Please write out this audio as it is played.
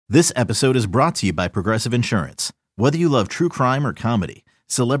This episode is brought to you by Progressive Insurance. Whether you love true crime or comedy,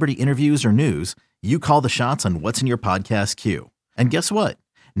 celebrity interviews or news, you call the shots on what's in your podcast queue. And guess what?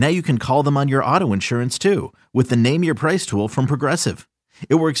 Now you can call them on your auto insurance too with the Name Your Price tool from Progressive.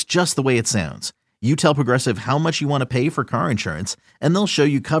 It works just the way it sounds. You tell Progressive how much you want to pay for car insurance, and they'll show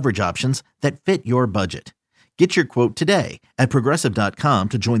you coverage options that fit your budget. Get your quote today at Progressive.com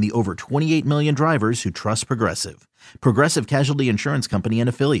to join the over 28 million drivers who trust Progressive. Progressive Casualty Insurance Company and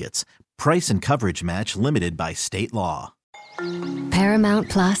Affiliates. Price and coverage match limited by state law. Paramount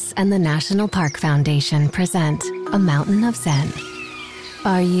Plus and the National Park Foundation present A Mountain of Zen.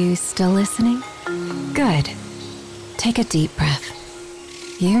 Are you still listening? Good. Take a deep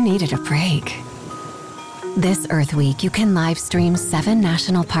breath. You needed a break. This Earth Week, you can live stream 7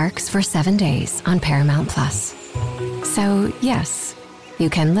 national parks for 7 days on Paramount Plus. So, yes, you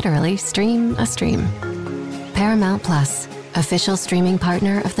can literally stream a stream. Paramount Plus, official streaming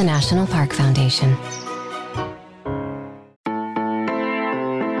partner of the National Park Foundation.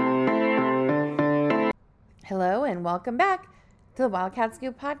 Hello and welcome back to the Wildcat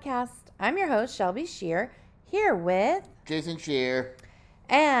Scoop podcast. I'm your host, Shelby Shear, here with Jason Shear.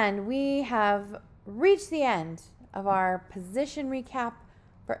 And we have reached the end of our position recap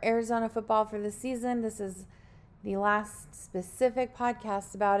for Arizona football for the season. This is the last specific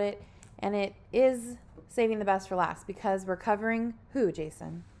podcast about it, and it is saving the best for last because we're covering who,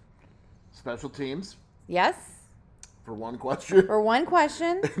 Jason? Special teams. Yes. For one question. For one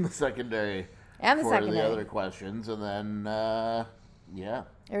question. And the secondary. And the for secondary. the other questions. And then, yeah.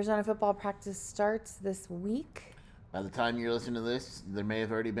 Arizona football practice starts this week. By the time you're listening to this, there may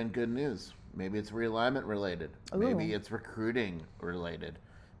have already been good news. Maybe it's realignment related. Ooh. Maybe it's recruiting related.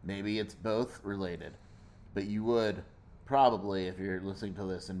 Maybe it's both related. But you would probably, if you're listening to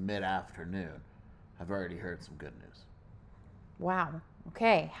this in mid-afternoon, have already heard some good news. Wow.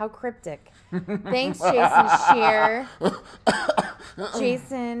 Okay. How cryptic. Thanks, Jason Shear.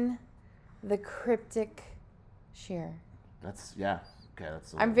 Jason, the cryptic Shear. That's, yeah. Okay,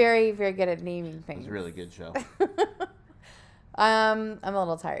 that's. I'm very, very good at naming things. It's a really good show. I'm a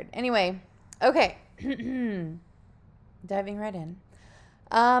little tired. Anyway, okay. Diving right in.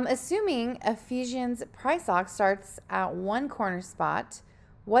 Assuming Ephesians Prysock starts at one corner spot,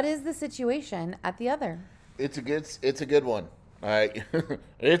 what is the situation at the other? It's a good one. All right.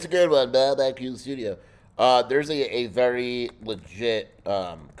 It's a good one. Now back to the studio. There's a very legit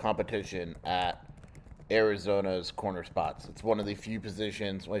competition at Arizona's corner spots. It's one of the few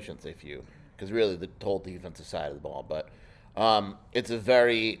positions, well, I shouldn't say few, because really the whole defensive side of the ball, but it's a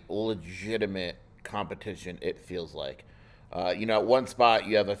very legitimate competition, it feels like. At one spot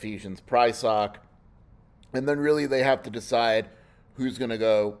you have Ephesians Prysock, and then really they have to decide who's going to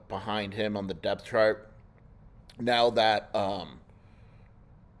go behind him on the depth chart. Now that, wow,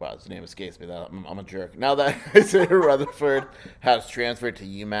 his name escapes me. I'm a jerk. Now that Isaiah Rutherford has transferred to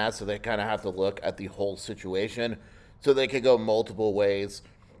UMass, so they kind of have to look at the whole situation. So they could go multiple ways.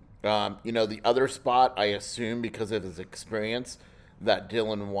 The other spot, I assume because of his experience, that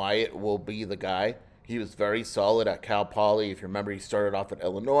Dylan Wyatt will be the guy. He was very solid at Cal Poly. If you remember, he started off at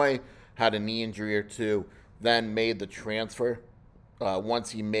Illinois, had a knee injury or two, then made the transfer. Once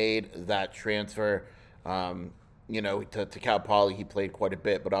he made that transfer, to Cal Poly, he played quite a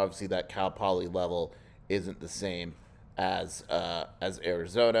bit, but obviously that Cal Poly level isn't the same as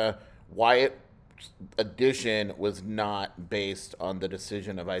Arizona. Wyatt's addition was not based on the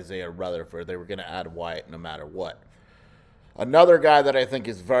decision of Isaiah Rutherford. They were going to add Wyatt no matter what. Another guy that I think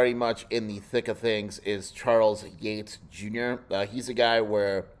is very much in the thick of things is Charles Yates Jr. He's a guy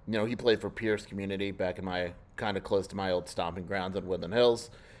where, he played for Pierce Community back in my kind of close to my old stomping grounds in Woodland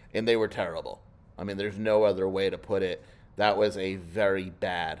Hills, and they were terrible. I mean, there's no other way to put it. That was a very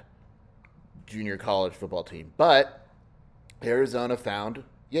bad junior college football team. But Arizona found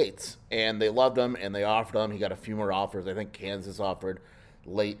Yates, and they loved him, and they offered him. He got a few more offers. I think Kansas offered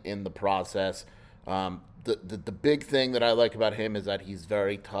late in the process. The big thing that I like about him is that he's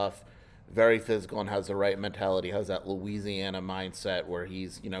very tough, very physical, and has the right mentality. Has that Louisiana mindset where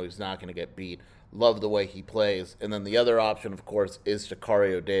he's not going to get beat. Love the way he plays. And then the other option, of course, is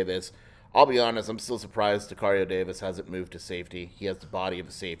Tacario Davis. I'll be honest, I'm still surprised Tacario Davis hasn't moved to safety. He has the body of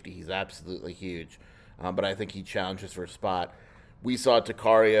a safety. He's absolutely huge. But I think he challenges for a spot. We saw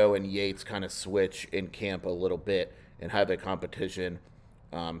Tacario and Yates kind of switch in camp a little bit and have a competition.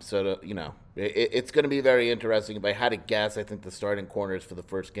 It's going to be very interesting. If I had to guess, I think the starting corners for the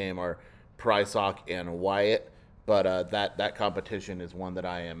first game are Prysock and Wyatt. But that competition is one that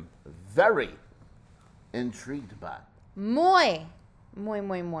I am very intrigued by. Muy. I don't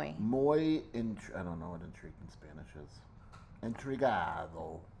know what intrigued in Spanish is.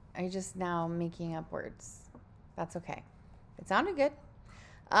 Intrigado. are you just now making up words? That's okay. It sounded good.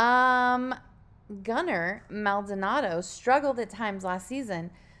 Gunnar Maldonado struggled at times last season,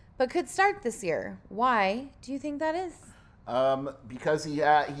 but could start this year. Why do you think that is? Because he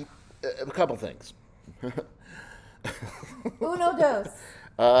a couple things. Uno dos.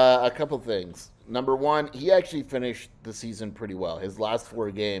 A couple things. Number one, he actually finished the season pretty well. His last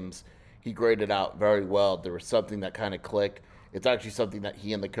 4 games, he graded out very well. There was something that kind of clicked. It's actually something that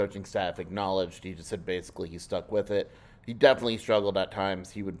he and the coaching staff acknowledged. He just said basically he stuck with it. He definitely struggled at times.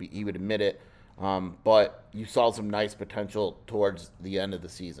 He would admit it. But you saw some nice potential towards the end of the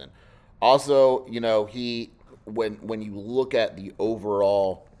season. Also, when you look at the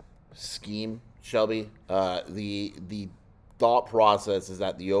overall scheme, Shelby, the thought process is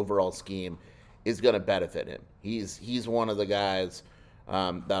that the overall scheme is going to benefit him. He's one of the guys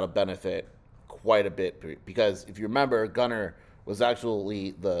that'll benefit quite a bit, because if you remember, Gunnar was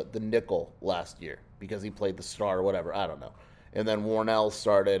actually the nickel last year because he played the star or whatever. I don't know. And then Warnell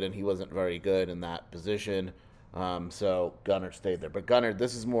started, and he wasn't very good in that position. So Gunnar stayed there. But Gunnar,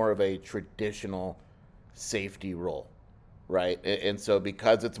 this is more of a traditional safety role, right? And so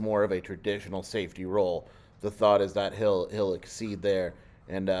because it's more of a traditional safety role, the thought is that he'll exceed there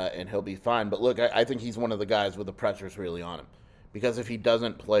and he'll be fine. But look, I think he's one of the guys where the pressure's really on him, because if he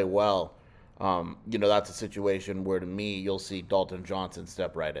doesn't play well, that's a situation where, to me, you'll see Dalton Johnson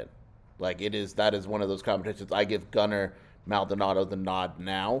step right in. That is one of those competitions. I give Gunnar Maldonado the nod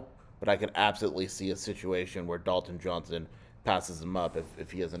now, but I could absolutely see a situation where Dalton Johnson passes him up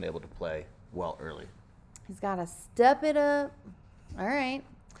if he isn't able to play well early. He's got to step it up. All right.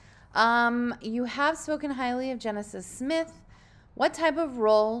 You have spoken highly of Genesis Smith. What type of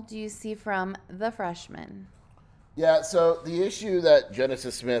role do you see from the freshman? Yeah, so the issue that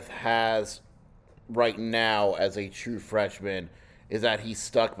Genesis Smith has right now as a true freshman is that he's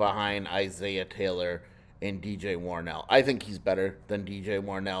stuck behind Isaiah Taylor and DJ Warnell. I think he's better than DJ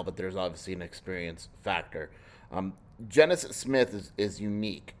Warnell, but there's obviously an experience factor. Genesis Smith is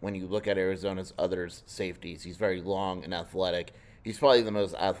unique when you look at Arizona's other safeties. He's very long and athletic. He's probably the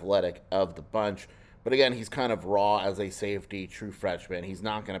most athletic of the bunch. But again, he's kind of raw as a safety, true freshman. He's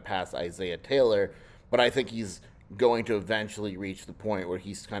not going to pass Isaiah Taylor, but I think he's going to eventually reach the point where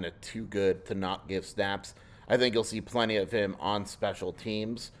he's kind of too good to not give snaps. I think you'll see plenty of him on special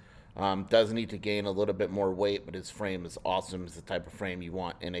teams. Does need to gain a little bit more weight, but his frame is awesome. It's the type of frame you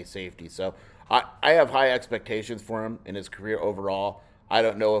want in a safety. So I have high expectations for him in his career overall. I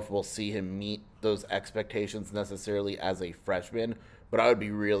don't know if we'll see him meet those expectations necessarily as a freshman, but I would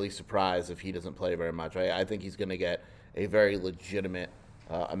be really surprised if he doesn't play very much. I think he's going to get a very legitimate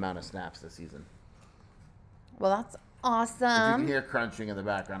amount of snaps this season. Well, that's awesome. If you can hear crunching in the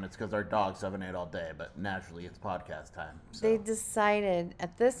background, it's because our dogs haven't ate all day, but naturally it's podcast time. So. They decided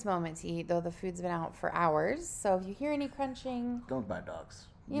at this moment to eat, though the food's been out for hours. So if you hear any crunching, don't buy dogs.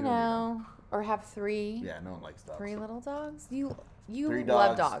 You know, or have 3. Yeah, no one likes dogs. 3 little dogs. You 3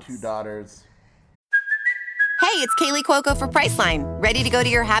 love dogs, dogs. 2 daughters. Hey, it's Kaylee Cuoco for Priceline. Ready to go to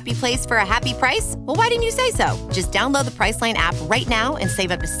your happy place for a happy price? Well, why didn't you say so? Just download the Priceline app right now and save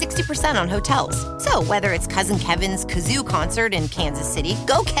up to 60% on hotels. So whether it's Cousin Kevin's Kazoo Concert in Kansas City,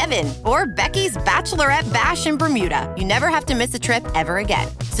 go Kevin, or Becky's Bachelorette Bash in Bermuda, you never have to miss a trip ever again.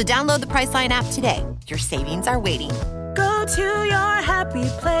 So download the Priceline app today. Your savings are waiting. Go to your happy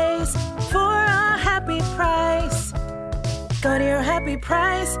place for a happy price. Go to your happy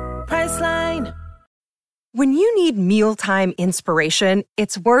price, Priceline. When you need mealtime inspiration,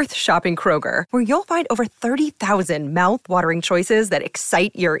 it's worth shopping Kroger, where you'll find over 30,000 mouth-watering choices that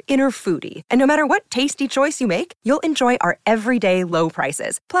excite your inner foodie. And no matter what tasty choice you make, you'll enjoy our everyday low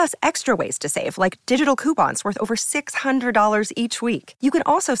prices, plus extra ways to save, like digital coupons worth over $600 each week. You can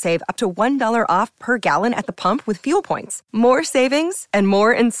also save up to $1 off per gallon at the pump with fuel points. More savings and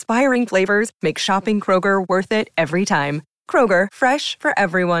more inspiring flavors make shopping Kroger worth it every time. Kroger, fresh for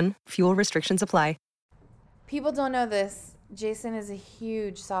everyone. Fuel restrictions apply. People don't know this. Jason is a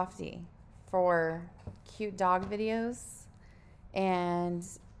huge softie for cute dog videos and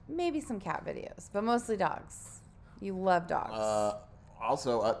maybe some cat videos, but mostly dogs. You love dogs.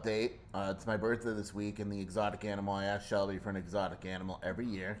 Also, update. It's my birthday this week, and the exotic animal, I ask Shelby for an exotic animal every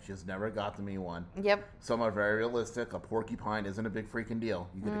year. She has never got to me one. Yep. Some are very realistic. A porcupine isn't a big freaking deal.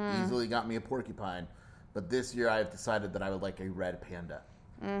 You could have easily got me a porcupine. But this year, I have decided that I would like a red panda.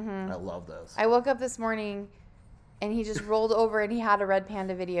 Mm-hmm. I love those. I woke up this morning, and he just rolled over, and he had a red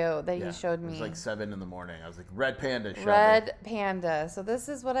panda video that he showed me. It was like 7 in the morning. I was like, red panda, Shelby. Red panda. So this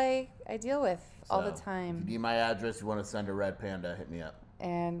is what I deal with all the time. If you need my address, you want to send a red panda, hit me up.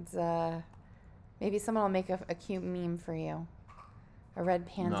 And maybe someone will make a cute meme for you. a red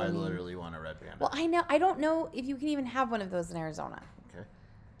panda No, I meme. literally want a red panda. Well, I know. I don't know if you can even have one of those in Arizona. Okay.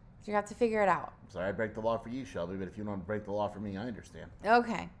 So you have to figure it out. Sorry I break the law for you, Shelby, but if you don't break the law for me, I understand.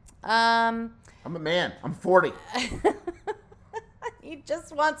 Okay. I'm a man. I'm 40. He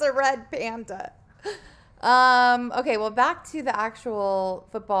just wants a red panda. Okay, well, back to the actual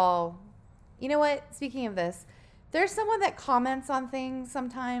football. You know what? Speaking of this, there's someone that comments on things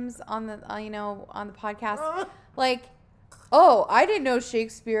sometimes on the, on the podcast. Like, oh, I didn't know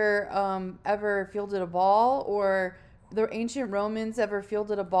Shakespeare ever fielded a ball, or the ancient Romans ever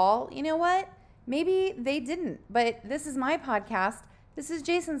fielded a ball. You know what? Maybe they didn't, but this is my podcast. This is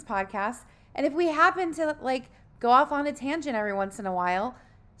Jason's podcast. And if we happen to go off on a tangent every once in a while,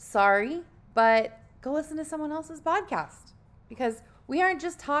 sorry, but go listen to someone else's podcast, because we aren't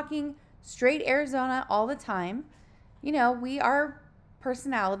just talking straight Arizona all the time. We are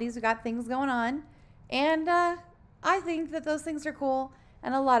personalities. We got things going on. And I think that those things are cool.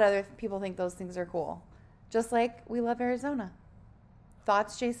 And a lot of other people think those things are cool. Just like we love Arizona.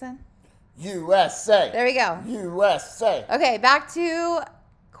 Thoughts, Jason? USA. There we go. USA. Okay, back to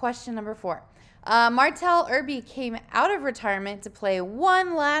question number 4. Martell Irby came out of retirement to play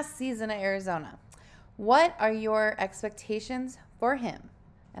one last season at Arizona. What are your expectations for him?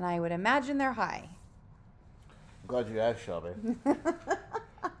 And I would imagine they're high. I'm glad you asked, Shelby.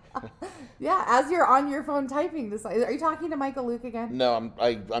 Yeah, as you're on your phone typing this, are you talking to Michael Luke again? No,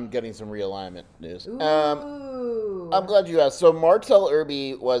 I'm getting some realignment news. Ooh. I'm glad you asked. So Martell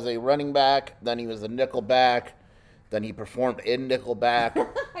Irby was a running back, then he was a nickel back, then he performed in nickelback.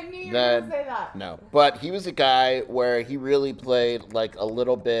 I knew you were going to say that. No, but he was a guy where he really played like a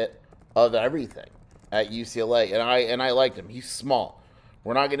little bit of everything at UCLA, and I liked him. He's small.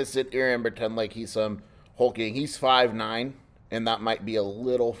 We're not going to sit here and pretend like he's some hulking. He's 5'9", and that might be a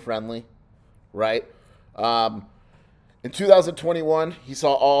little friendly, right? In 2021, he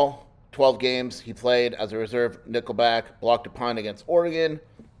saw all 12 games. He played as a reserve nickelback, blocked a punt against Oregon,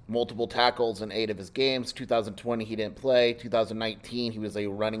 multiple tackles in 8 of his games. 2020, he didn't play. 2019, he was a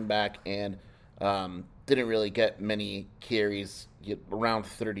running back and didn't really get many carries, around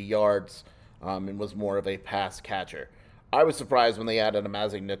 30 yards, and was more of a pass catcher. I was surprised when they added him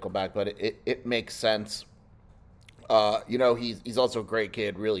as a nickelback, but it makes sense. He's also a great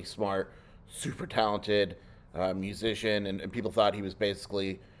kid, really smart, super talented musician, and people thought he was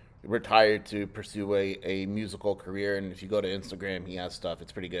basically retired to pursue a musical career. And if you go to Instagram, he has stuff.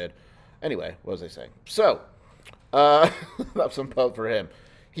 It's pretty good. Anyway, what was I saying? So, that's some pub for him.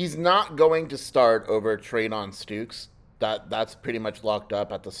 He's not going to start over Traydon Stukes. That's pretty much locked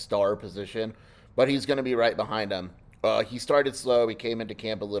up at the star position, but he's going to be right behind him. He started slow. He came into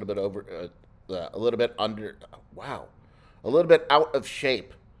camp a little bit out of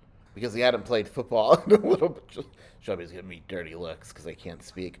shape because he hadn't played football in a little bit. Shelby's giving me dirty looks because I can't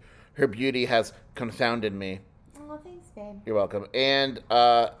speak. Her beauty has confounded me. Oh, thanks, babe. You're welcome. And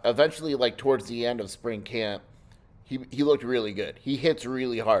eventually, towards the end of spring camp, he looked really good. He hits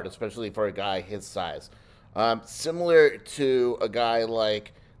really hard, especially for a guy his size. Similar to a guy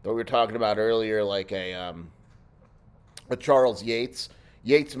like that we were talking about earlier, like a Charles Yates.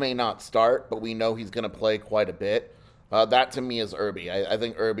 Yates may not start, but we know he's going to play quite a bit. That to me is Irby. I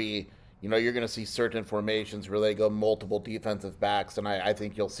think Irby, you're going to see certain formations where they go multiple defensive backs, and I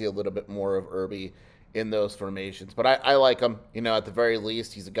think you'll see a little bit more of Irby in those formations. But I like him. At the very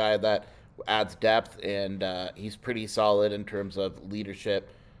least, he's a guy that adds depth, and he's pretty solid in terms of leadership.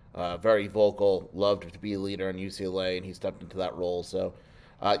 Very vocal, loved to be a leader in UCLA, and he stepped into that role. So,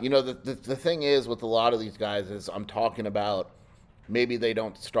 the thing is with a lot of these guys is I'm talking about maybe they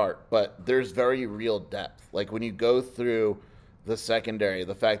don't start, but there's very real depth. Like when you go through the secondary,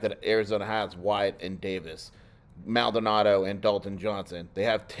 the fact that Arizona has Wyatt and Davis, Maldonado and Dalton Johnson. They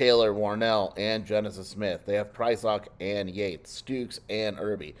have Taylor, Warnell, and Genesis Smith. They have Prysock and Yates, Stukes and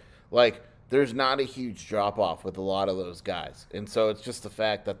Irby. There's not a huge drop-off with a lot of those guys. And so it's just the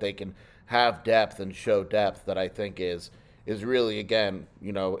fact that they can have depth and show depth that I think is really, again,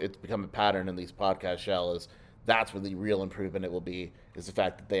 it's become a pattern in these podcast shows. That's where the real improvement it will be, is the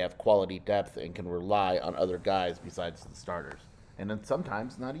fact that they have quality depth and can rely on other guys besides the starters. And then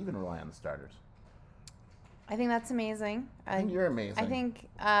sometimes not even rely on the starters. I think that's amazing. I think you're amazing. I think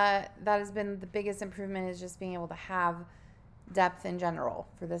that has been the biggest improvement, is just being able to have depth in general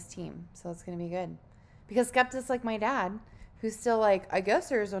for this team. So it's going to be good. Because skeptics like my dad, who's still like, I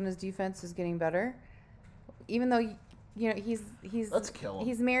guess Arizona's defense is getting better. Even though, he's Let's kill him.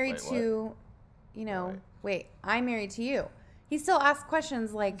 He's married to, wait, I'm married to you. He still asks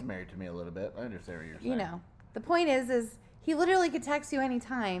questions like... He's married to me a little bit. I understand what you're saying. The point is he literally could text you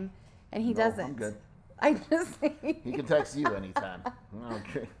anytime, and he doesn't. I'm good. I just He can text you anytime.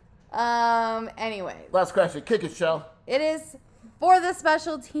 Okay. Anyways. Last question. Kick it, Shell. It is for the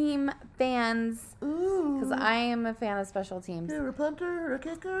special team fans. Because I am a fan of special teams. You're a punter, a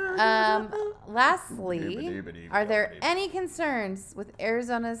kicker. Lastly, are there any concerns with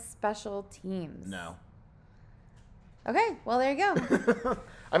Arizona's special teams? No. Okay, well, there you go.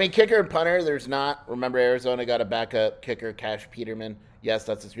 I mean, kicker and punter, there's not. Remember, Arizona got a backup kicker, Cash Peterman. Yes,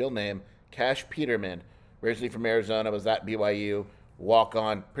 that's his real name. Cash Peterman, originally from Arizona, was at BYU. Walk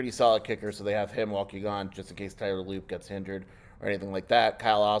on, pretty solid kicker, so they have him walking on just in case Tyler Loop gets injured or anything like that.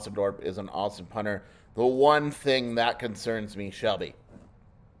 Kyle Ossendorp is an awesome punter. The one thing that concerns me, Shelby,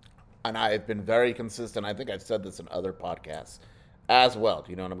 and I've been very consistent, I think I've said this in other podcasts as well.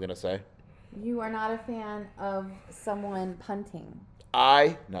 Do you know what I'm going to say? You are not a fan of someone punting.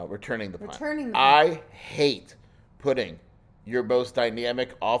 Returning the punt. Returning the punt. I hate putting your most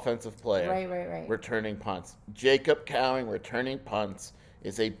dynamic offensive player Right. returning punts. Jacob Cowing returning punts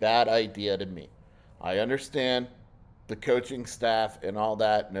is a bad idea to me. I understand the coaching staff and all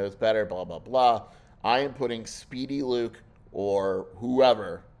that knows better, blah, blah, blah. I am putting Speedy Luke or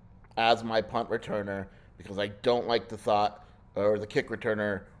whoever as my punt returner because I don't like the thought, or the kick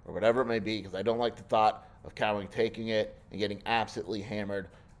returner, or whatever it may be, because I don't like the thought of Cowing taking it and getting absolutely hammered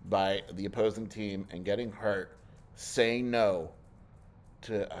by the opposing team and getting hurt. Say no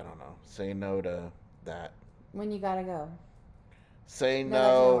to that. When you gotta go. Say No, that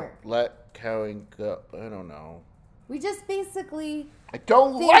doesn't work. Let Cowing go. I don't know. We just basically I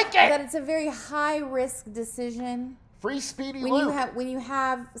don't think like it. that it's a very high risk decision Free Speedy when Luke. when you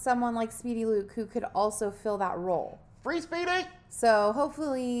have someone like Speedy Luke who could also fill that role. Free Speedy. So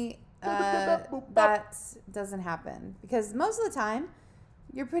hopefully that doesn't happen, because most of the time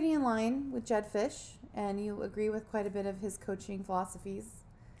you're pretty in line with Jedd Fisch and you agree with quite a bit of his coaching philosophies,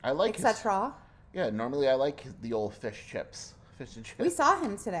 I like etc. Yeah, normally I like the old fish chips. Fish and chips. We saw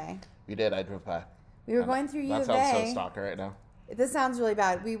him today. We did. I drove by. We were going through U That of sounds so A. stalker right now. This sounds really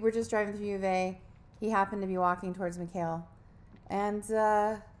bad. We were just driving through U of A. He happened to be walking towards McHale. And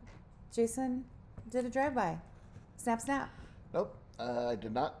Jason did a drive-by. Snap, snap. Nope. I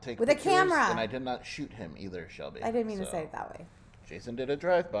did not take With a pictures, camera. and I did not shoot him either, Shelby. I didn't mean to So, say it that way. Jason did a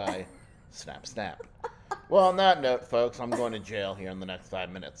drive-by. Snap, snap. Well, on that note, folks, I'm going to jail here in the next 5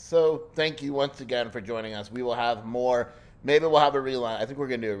 minutes. So thank you once again for joining us. We will have more. Maybe we'll have a realignment. I think we're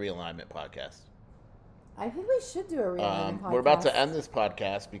going to do a realignment podcast. I think we should do a realignment podcast. We're about to end this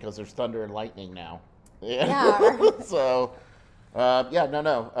podcast because there's thunder and lightning now. Yeah. So,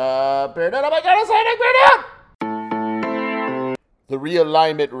 no. Bernard, oh my God, it's Bernard! The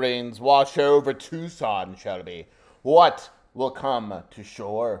realignment rains wash over Tucson, Shelby. What will come to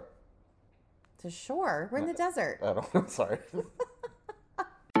shore? To shore? We're in the desert. I don't know. Sorry.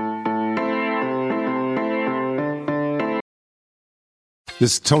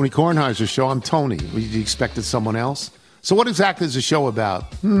 This is Tony Kornheiser's show. I'm Tony. You expected someone else? So what exactly is the show about?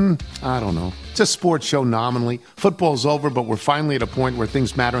 I don't know. It's a sports show nominally. Football's over, but we're finally at a point where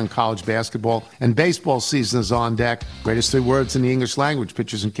things matter in college basketball, and baseball season is on deck. Greatest 3 words in the English language,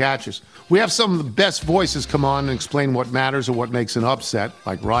 pitchers and catchers. We have some of the best voices come on and explain what matters or what makes an upset,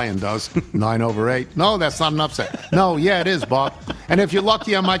 like Ryan does. 9/8. No, that's not an upset. No, yeah, it is, Bob. And if you're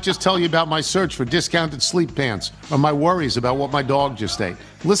lucky, I might just tell you about my search for discounted sleep pants or my worries about what my dog just ate.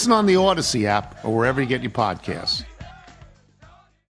 Listen on the Odyssey app or wherever you get your podcasts.